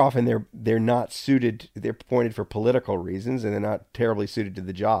very often they're not suited. They're appointed for political reasons, and they're not terribly suited to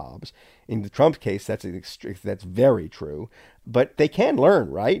the jobs. In the Trump case, that's very true. But they can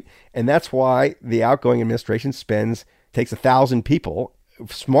learn, right? And that's why the outgoing administration takes 1,000 people,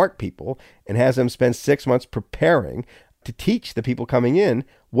 smart people, and has them spend 6 months preparing to teach the people coming in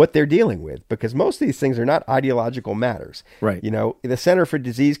what they're dealing with, because most of these things are not ideological matters. Right. The Center for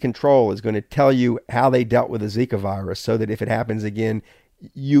Disease Control is going to tell you how they dealt with the Zika virus so that if it happens again,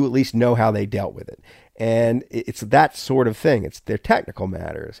 you at least know how they dealt with it. And it's that sort of thing. They're technical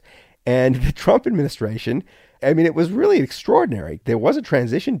matters. And the Trump administration, it was really extraordinary. There was a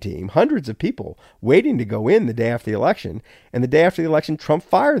transition team, hundreds of people waiting to go in the day after the election. And the day after the election, Trump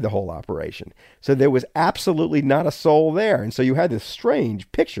fired the whole operation. So there was absolutely not a soul there. And so you had this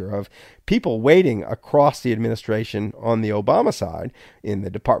strange picture of people waiting across the administration on the Obama side, in the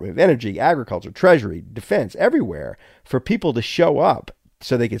Department of Energy, Agriculture, Treasury, Defense, everywhere, for people to show up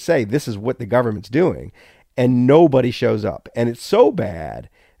so they could say, this is what the government's doing. And nobody shows up. And it's so bad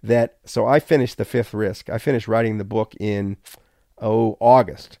so I finished The Fifth Risk. I finished writing the book in,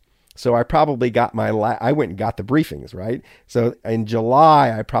 August. So I probably got I went and got the briefings, right? So in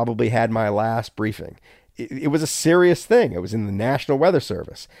July, I probably had my last briefing. It was a serious thing. It was in the National Weather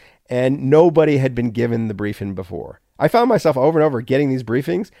Service, and nobody had been given the briefing before. I found myself over and over getting these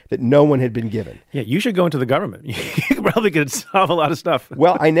briefings that no one had been given. Yeah, you should go into the government. You probably could solve a lot of stuff.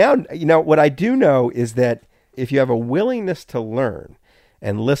 Well, I now, what I do know is that if you have a willingness to learn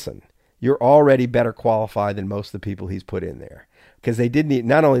and listen, you're already better qualified than most of the people he's put in there. Because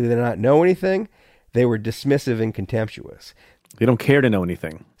not only did they not know anything, they were dismissive and contemptuous. They don't care to know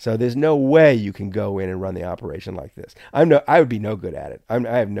anything. So there's no way you can go in and run the operation like this. I would be no good at it. I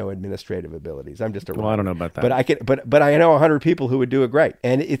have no administrative abilities. I'm just a writer. Well, I don't know about that. But I know 100 people who would do it great.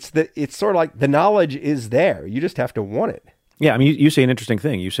 And it's sort of like the knowledge is there. You just have to want it. Yeah, you say an interesting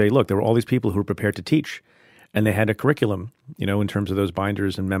thing. You say, look, there were all these people who were prepared to teach. And they had a curriculum, in terms of those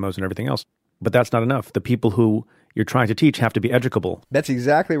binders and memos and everything else. But that's not enough. The people who you're trying to teach have to be educable. That's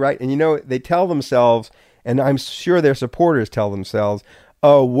exactly right. And, they tell themselves, and I'm sure their supporters tell themselves,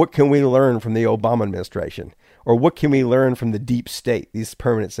 oh, what can we learn from the Obama administration? Or what can we learn from the deep state, these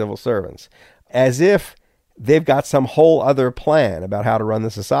permanent civil servants? As if they've got some whole other plan about how to run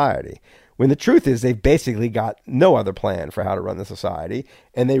the society. When the truth is they've basically got no other plan for how to run the society.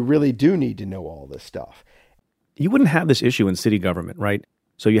 And they really do need to know all this stuff. You wouldn't have this issue in city government, right?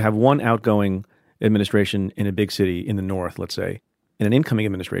 So you have one outgoing administration in a big city in the north, let's say, and an incoming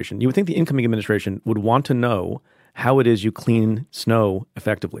administration. You would think the incoming administration would want to know how it is you clean snow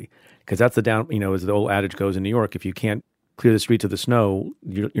effectively. Because that's as the old adage goes in New York, if you can't clear the streets of the snow,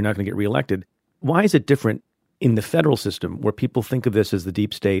 you're not going to get reelected. Why is it different in the federal system where people think of this as the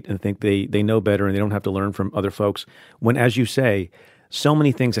deep state and think they know better and they don't have to learn from other folks when, as you say, so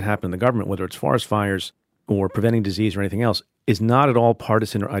many things that happen in the government, whether it's forest fires or preventing disease or anything else, is not at all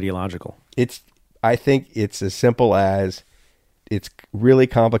partisan or ideological? I think it's as simple as it's really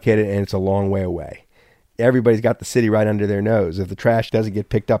complicated and it's a long way away. Everybody's got the city right under their nose. If the trash doesn't get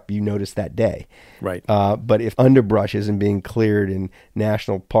picked up, you notice that day. Right. But if underbrush isn't being cleared in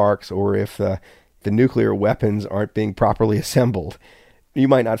national parks, or if the nuclear weapons aren't being properly assembled, you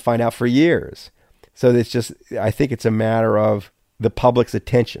might not find out for years. So I think it's a matter of the public's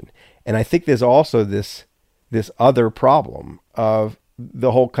attention. And I think there's also this other problem of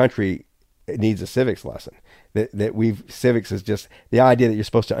the whole country needs a civics lesson. Civics is just the idea that you're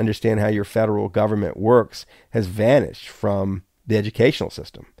supposed to understand how your federal government works has vanished from the educational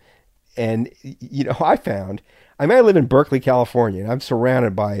system. And, I live in Berkeley, California, and I'm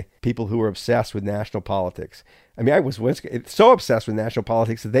surrounded by people who are obsessed with national politics. I was so obsessed with national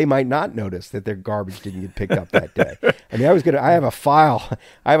politics that they might not notice that their garbage didn't get picked up that day. I have a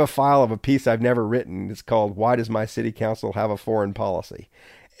file of a piece I've never written. It's called "Why Does My City Council Have a Foreign Policy?"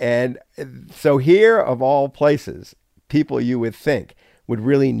 And so here, of all places, people you would think would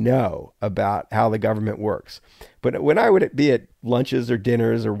really know about how the government works. But when I would be at lunches or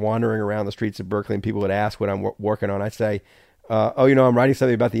dinners or wandering around the streets of Berkeley and people would ask what I'm working on, I'd say, I'm writing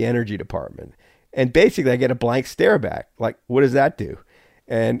something about the energy department. And basically I get a blank stare back. Like, what does that do?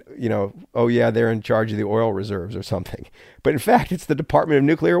 And, oh yeah, they're in charge of the oil reserves or something. But in fact, it's the Department of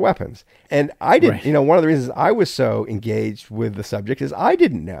Nuclear Weapons. And I didn't, Right. one of the reasons I was so engaged with the subject is I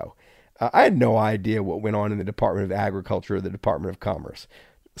didn't know. I had no idea what went on in the Department of Agriculture or the Department of Commerce.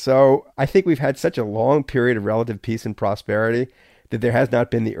 So I think we've had such a long period of relative peace and prosperity that there has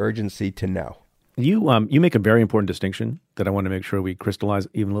not been the urgency to know. You make a very important distinction that I want to make sure we crystallize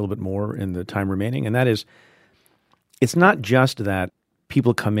even a little bit more in the time remaining, and that is, it's not just that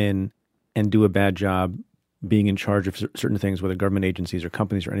people come in and do a bad job being in charge of certain things, whether government agencies or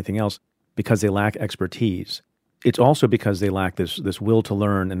companies or anything else, because they lack expertise. It's also because they lack this will to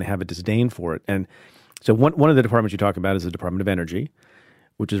learn and they have a disdain for it. And so one of the departments you talk about is the Department of Energy,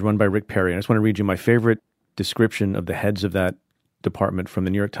 which is run by Rick Perry. And I just want to read you my favorite description of the heads of that department from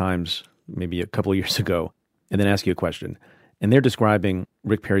the New York Times maybe a couple of years ago, and then ask you a question. And they're describing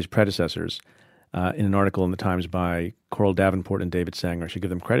Rick Perry's predecessors in an article in the Times by Coral Davenport and David Sanger. I should give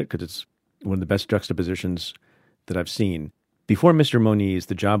them credit because it's one of the best juxtapositions that I've seen. Before Mr. Moniz,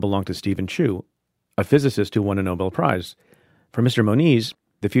 the job belonged to Stephen Chu, a physicist who won a Nobel Prize. For Mr. Moniz,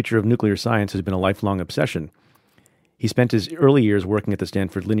 the future of nuclear science has been a lifelong obsession. He spent his early years working at the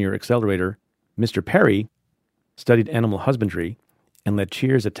Stanford Linear Accelerator. Mr. Perry studied animal husbandry and led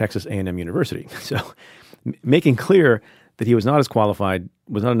cheers at Texas A&M University. So making clear that he was not as qualified,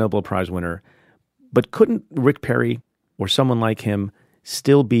 was not a Nobel Prize winner, but couldn't Rick Perry or someone like him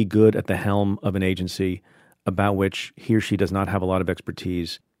still be good at the helm of an agency about which he or she does not have a lot of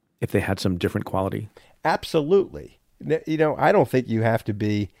expertise if they had some different quality? Absolutely. I don't think you have to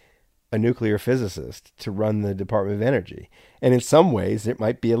be a nuclear physicist to run the Department of Energy. And in some ways, it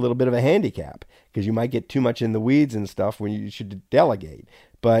might be a little bit of a handicap because you might get too much in the weeds and stuff when you should delegate.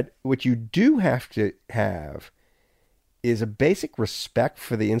 But what you do have to have is a basic respect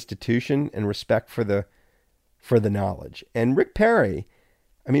for the institution and respect for the knowledge. And Rick Perry,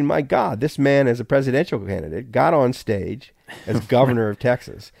 I mean, my God, this man as a presidential candidate got on stage as governor of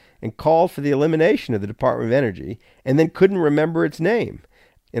Texas and called for the elimination of the Department of Energy and then couldn't remember its name.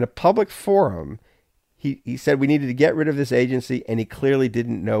 In a public forum, he said we needed to get rid of this agency, and he clearly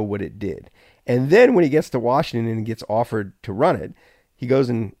didn't know what it did. And then when he gets to Washington and gets offered to run it, he goes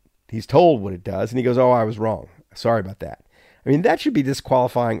and he's told what it does, and he goes, "Oh, I was wrong. Sorry about that." I mean, that should be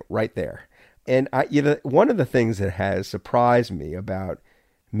disqualifying right there. And one of the things that has surprised me about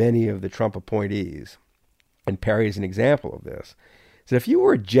many of the Trump appointees, and Perry is an example of this, is that if you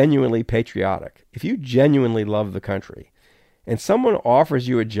were genuinely patriotic, if you genuinely love the country, and someone offers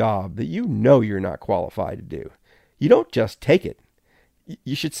you a job that you know you're not qualified to do, you don't just take it.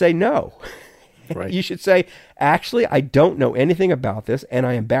 You should say no. Right. You should say, actually, I don't know anything about this, and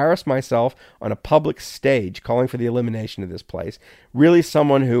I embarrass myself on a public stage calling for the elimination of this place. Really,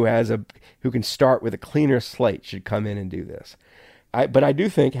 someone who can start with a cleaner slate should come in and do this. But I do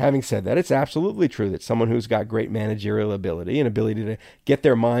think, having said that, it's absolutely true that someone who's got great managerial ability and ability to get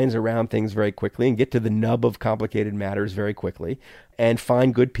their minds around things very quickly and get to the nub of complicated matters very quickly and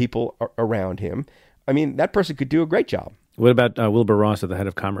find good people around him, I mean, that person could do a great job. What about Wilbur Ross at the head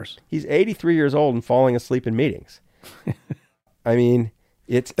of Commerce? He's 83 years old and falling asleep in meetings. I mean,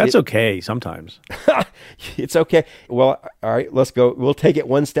 That's okay sometimes. It's okay. Well, all right, let's go. We'll take it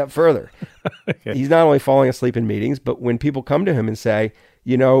one step further. Okay. He's not only falling asleep in meetings, but when people come to him and say,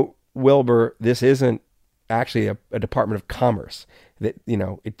 Wilbur, this isn't actually a Department of Commerce, that,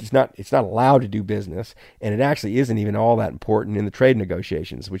 it's not allowed to do business, and it actually isn't even all that important in the trade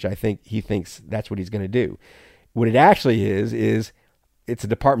negotiations, which I think he thinks that's what he's going to do. What it actually is it's a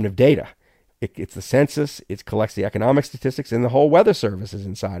Department of Data. It's the census, it collects the economic statistics, and the whole weather service is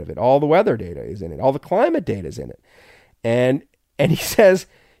inside of it. All the weather data is in it. All the climate data is in it. And he says,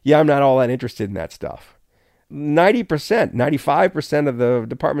 yeah, I'm not all that interested in that stuff. 90%, 95% of the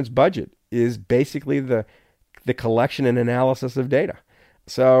department's budget is basically the collection and analysis of data.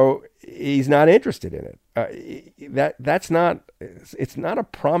 So he's not interested in it. It's not a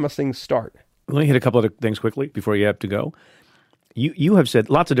promising start. Let me hit a couple of things quickly before you have to go. You have said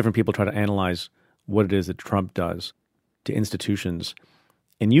lots of different people try to analyze what it is that Trump does to institutions,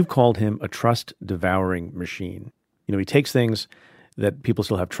 and you've called him a trust-devouring machine. He takes things that people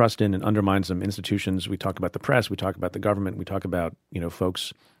still have trust in and undermines them. Institutions, we talk about the press, we talk about the government, we talk about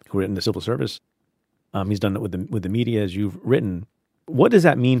folks who are in the civil service. He's done it with the media, as you've written. What does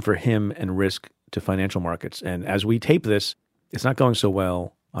that mean for him and risk to financial markets? And as we tape this, it's not going so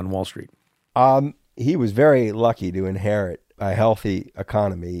well on Wall Street. He was very lucky to inherit a healthy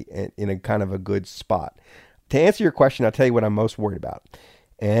economy in a kind of a good spot. To answer your question, I'll tell you what I'm most worried about.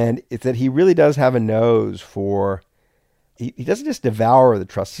 And it's that he really does have a nose for, he doesn't just devour the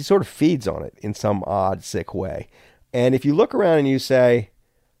trust, he sort of feeds on it in some odd, sick way. And if you look around and you say,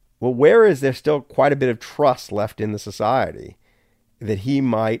 Well, where is there still quite a bit of trust left in the society that he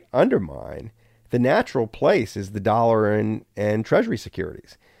might undermine? The natural place is the dollar and Treasury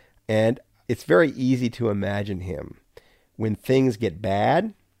securities. And it's very easy to imagine him when things get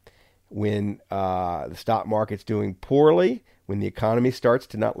bad, when the stock market's doing poorly, when the economy starts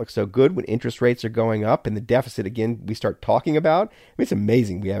to not look so good, when interest rates are going up and the deficit, again, we start talking about. I mean, it's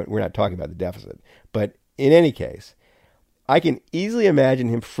amazing we're not talking about the deficit. But in any case, I can easily imagine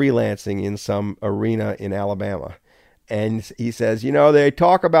him freelancing in some arena in Alabama. And he says, they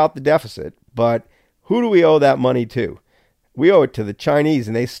talk about the deficit, but who do we owe that money to? We owe it to the Chinese,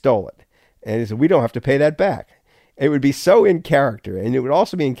 and they stole it. And he said, we don't have to pay that back. It would be so in character, and it would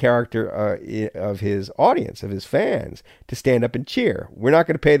also be in character of his audience, of his fans, to stand up and cheer. We're not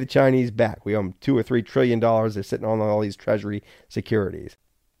going to pay the Chinese back. We owe them $2 or $3 trillion. They're sitting on all these Treasury securities.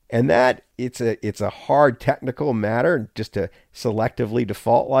 And that, it's a hard technical matter just to selectively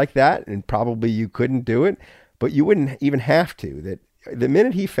default like that, and probably you couldn't do it, but you wouldn't even have to. That the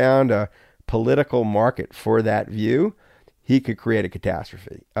minute he found a political market for that view, he could create a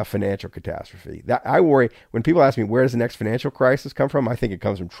catastrophe, a financial catastrophe. That I worry when people ask me, where does the next financial crisis come from? I think it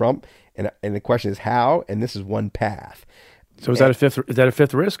comes from Trump. And the question is how, and this is one path. So is that a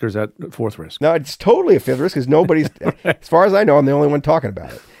fifth risk, or is that a fourth risk? No, it's totally a fifth risk, because nobody's, as far as I know, I'm the only one talking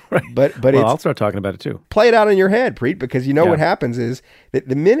about it. Right. But well, I'll start talking about it too. Play it out in your head, Preet, because what happens is that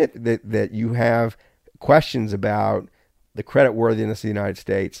the minute that you have questions about the creditworthiness of the United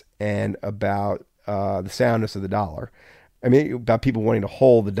States and about the soundness of the dollar, I mean, about people wanting to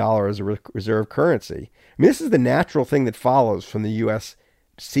hold the dollar as a reserve currency. I mean, this is the natural thing that follows from the U.S.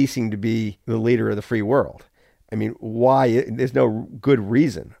 ceasing to be the leader of the free world. I mean, there's no good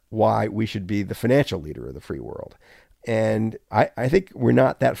reason why we should be the financial leader of the free world. And I think we're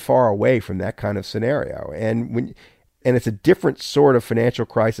not that far away from that kind of scenario. And it's a different sort of financial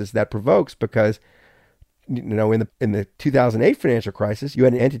crisis that provokes, because in the 2008 financial crisis, you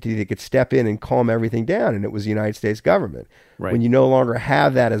had an entity that could step in and calm everything down, and it was the United States government. Right. When you no longer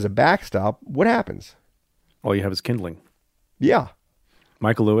have that as a backstop, what happens? All you have is kindling. Yeah.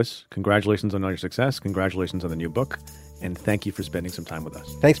 Michael Lewis, congratulations on all your success. Congratulations on the new book. And thank you for spending some time with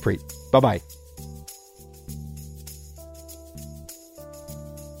us. Thanks, Preet. Bye-bye.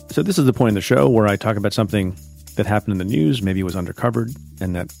 So this is the point in the show where I talk about something that happened in the news, maybe it was undercovered,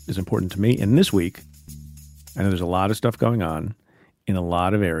 and that is important to me. And this week, I know there's a lot of stuff going on in a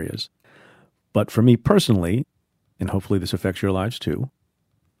lot of areas. But for me personally, and hopefully this affects your lives too,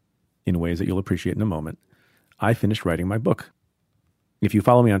 in ways that you'll appreciate in a moment, I finished writing my book. If you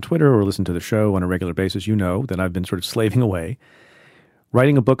follow me on Twitter or listen to the show on a regular basis, you know that I've been sort of slaving away,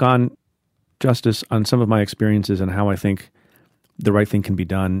 writing a book on justice, on some of my experiences and how I think the right thing can be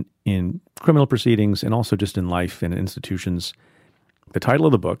done in criminal proceedings and also just in life and institutions. The title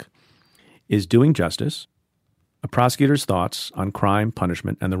of the book is Doing Justice: A Prosecutor's Thoughts on Crime,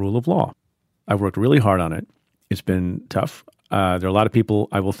 Punishment, and the Rule of Law. I've worked really hard on it. It's been tough. There are a lot of people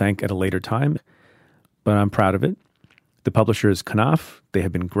I will thank at a later time, but I'm proud of it. The publisher is Knopf. They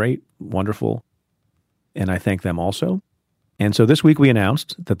have been great, wonderful, and I thank them also. And so this week we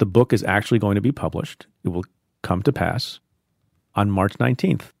announced that the book is actually going to be published. It will come to pass on March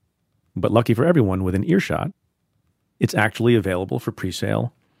 19th. But lucky for everyone within earshot, it's actually available for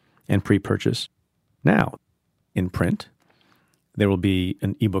pre-sale and pre-purchase now. In print, there will be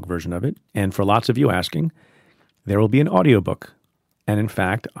an ebook version of it. And for lots of you asking, there will be an audiobook. And in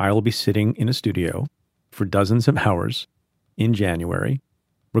fact, I will be sitting in a studio for dozens of hours in January,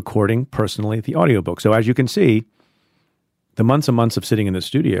 recording personally the audiobook. So as you can see, the months and months of sitting in the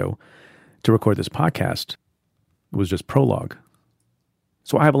studio to record this podcast was just prologue.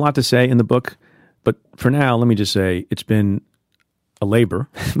 So I have a lot to say in the book, but for now, let me just say it's been a labor,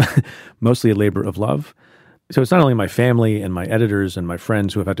 mostly a labor of love. So it's not only my family and my editors and my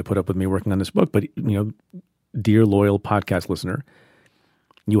friends who have had to put up with me working on this book, but, dear loyal podcast listener,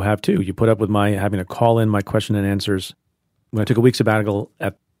 you have too. You put up with my having to call in my question and answers. When I took a week sabbatical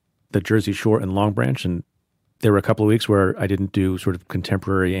at the Jersey Shore and Long Branch, and there were a couple of weeks where I didn't do sort of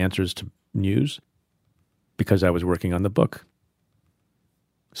contemporary answers to news because I was working on the book.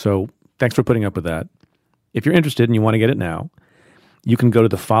 So thanks for putting up with that. If you're interested and you want to get it now, you can go to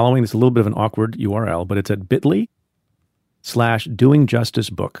the following. It's a little bit of an awkward URL, but it's at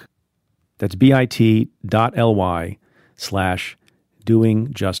bit.ly/doingjustice-book. That's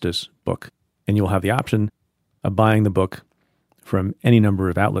bit.ly/doingjustice-book. And you'll have the option of buying the book from any number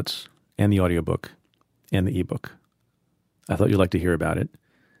of outlets and the audiobook and the ebook. I thought you'd like to hear about it,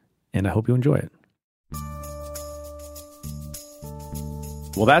 and I hope you enjoy it.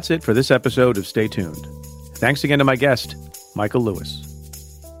 Well, that's it for this episode of Stay Tuned. Thanks again to my guest, Michael Lewis.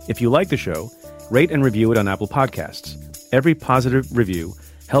 If you like the show, rate and review it on Apple Podcasts. Every positive review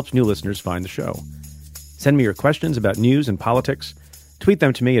helps new listeners find the show. Send me your questions about news and politics. Tweet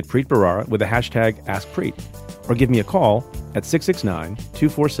them to me at Preet Bharara with the hashtag AskPreet, or give me a call at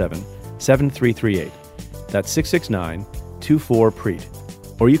 669-247-7338. That's 669-24-PREET.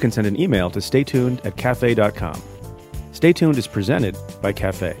 Or you can send an email to staytuned@cafe.com. Stay Tuned is presented by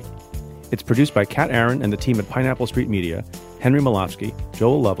Cafe. It's produced by Kat Aaron and the team at Pineapple Street Media, Henry Molofsky,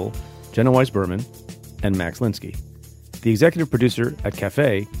 Joel Lovell, Jenna Weiss-Berman, and Max Linsky. The executive producer at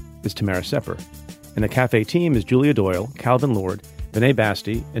Cafe is Tamara Sepper, and the Cafe team is Julia Doyle, Calvin Lord, Vinay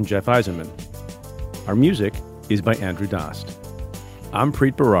Basti, and Jeff Eisenman. Our music is by Andrew Dost. I'm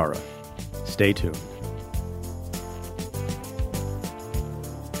Preet Bharara. Stay tuned.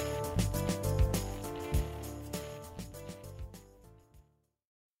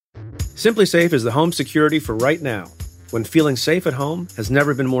 Simply Safe is the home security for right now, when feeling safe at home has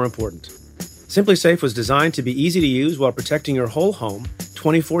never been more important. Simply Safe was designed to be easy to use while protecting your whole home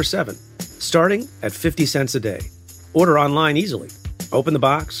 24/7, starting at 50 cents a day. Order online easily. Open the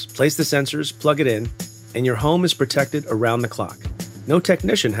box, place the sensors, plug it in, and your home is protected around the clock. No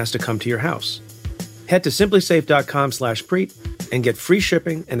technician has to come to your house. Head to simplysafe.com/Preet and get free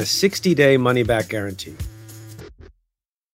shipping and a 60-day money-back guarantee.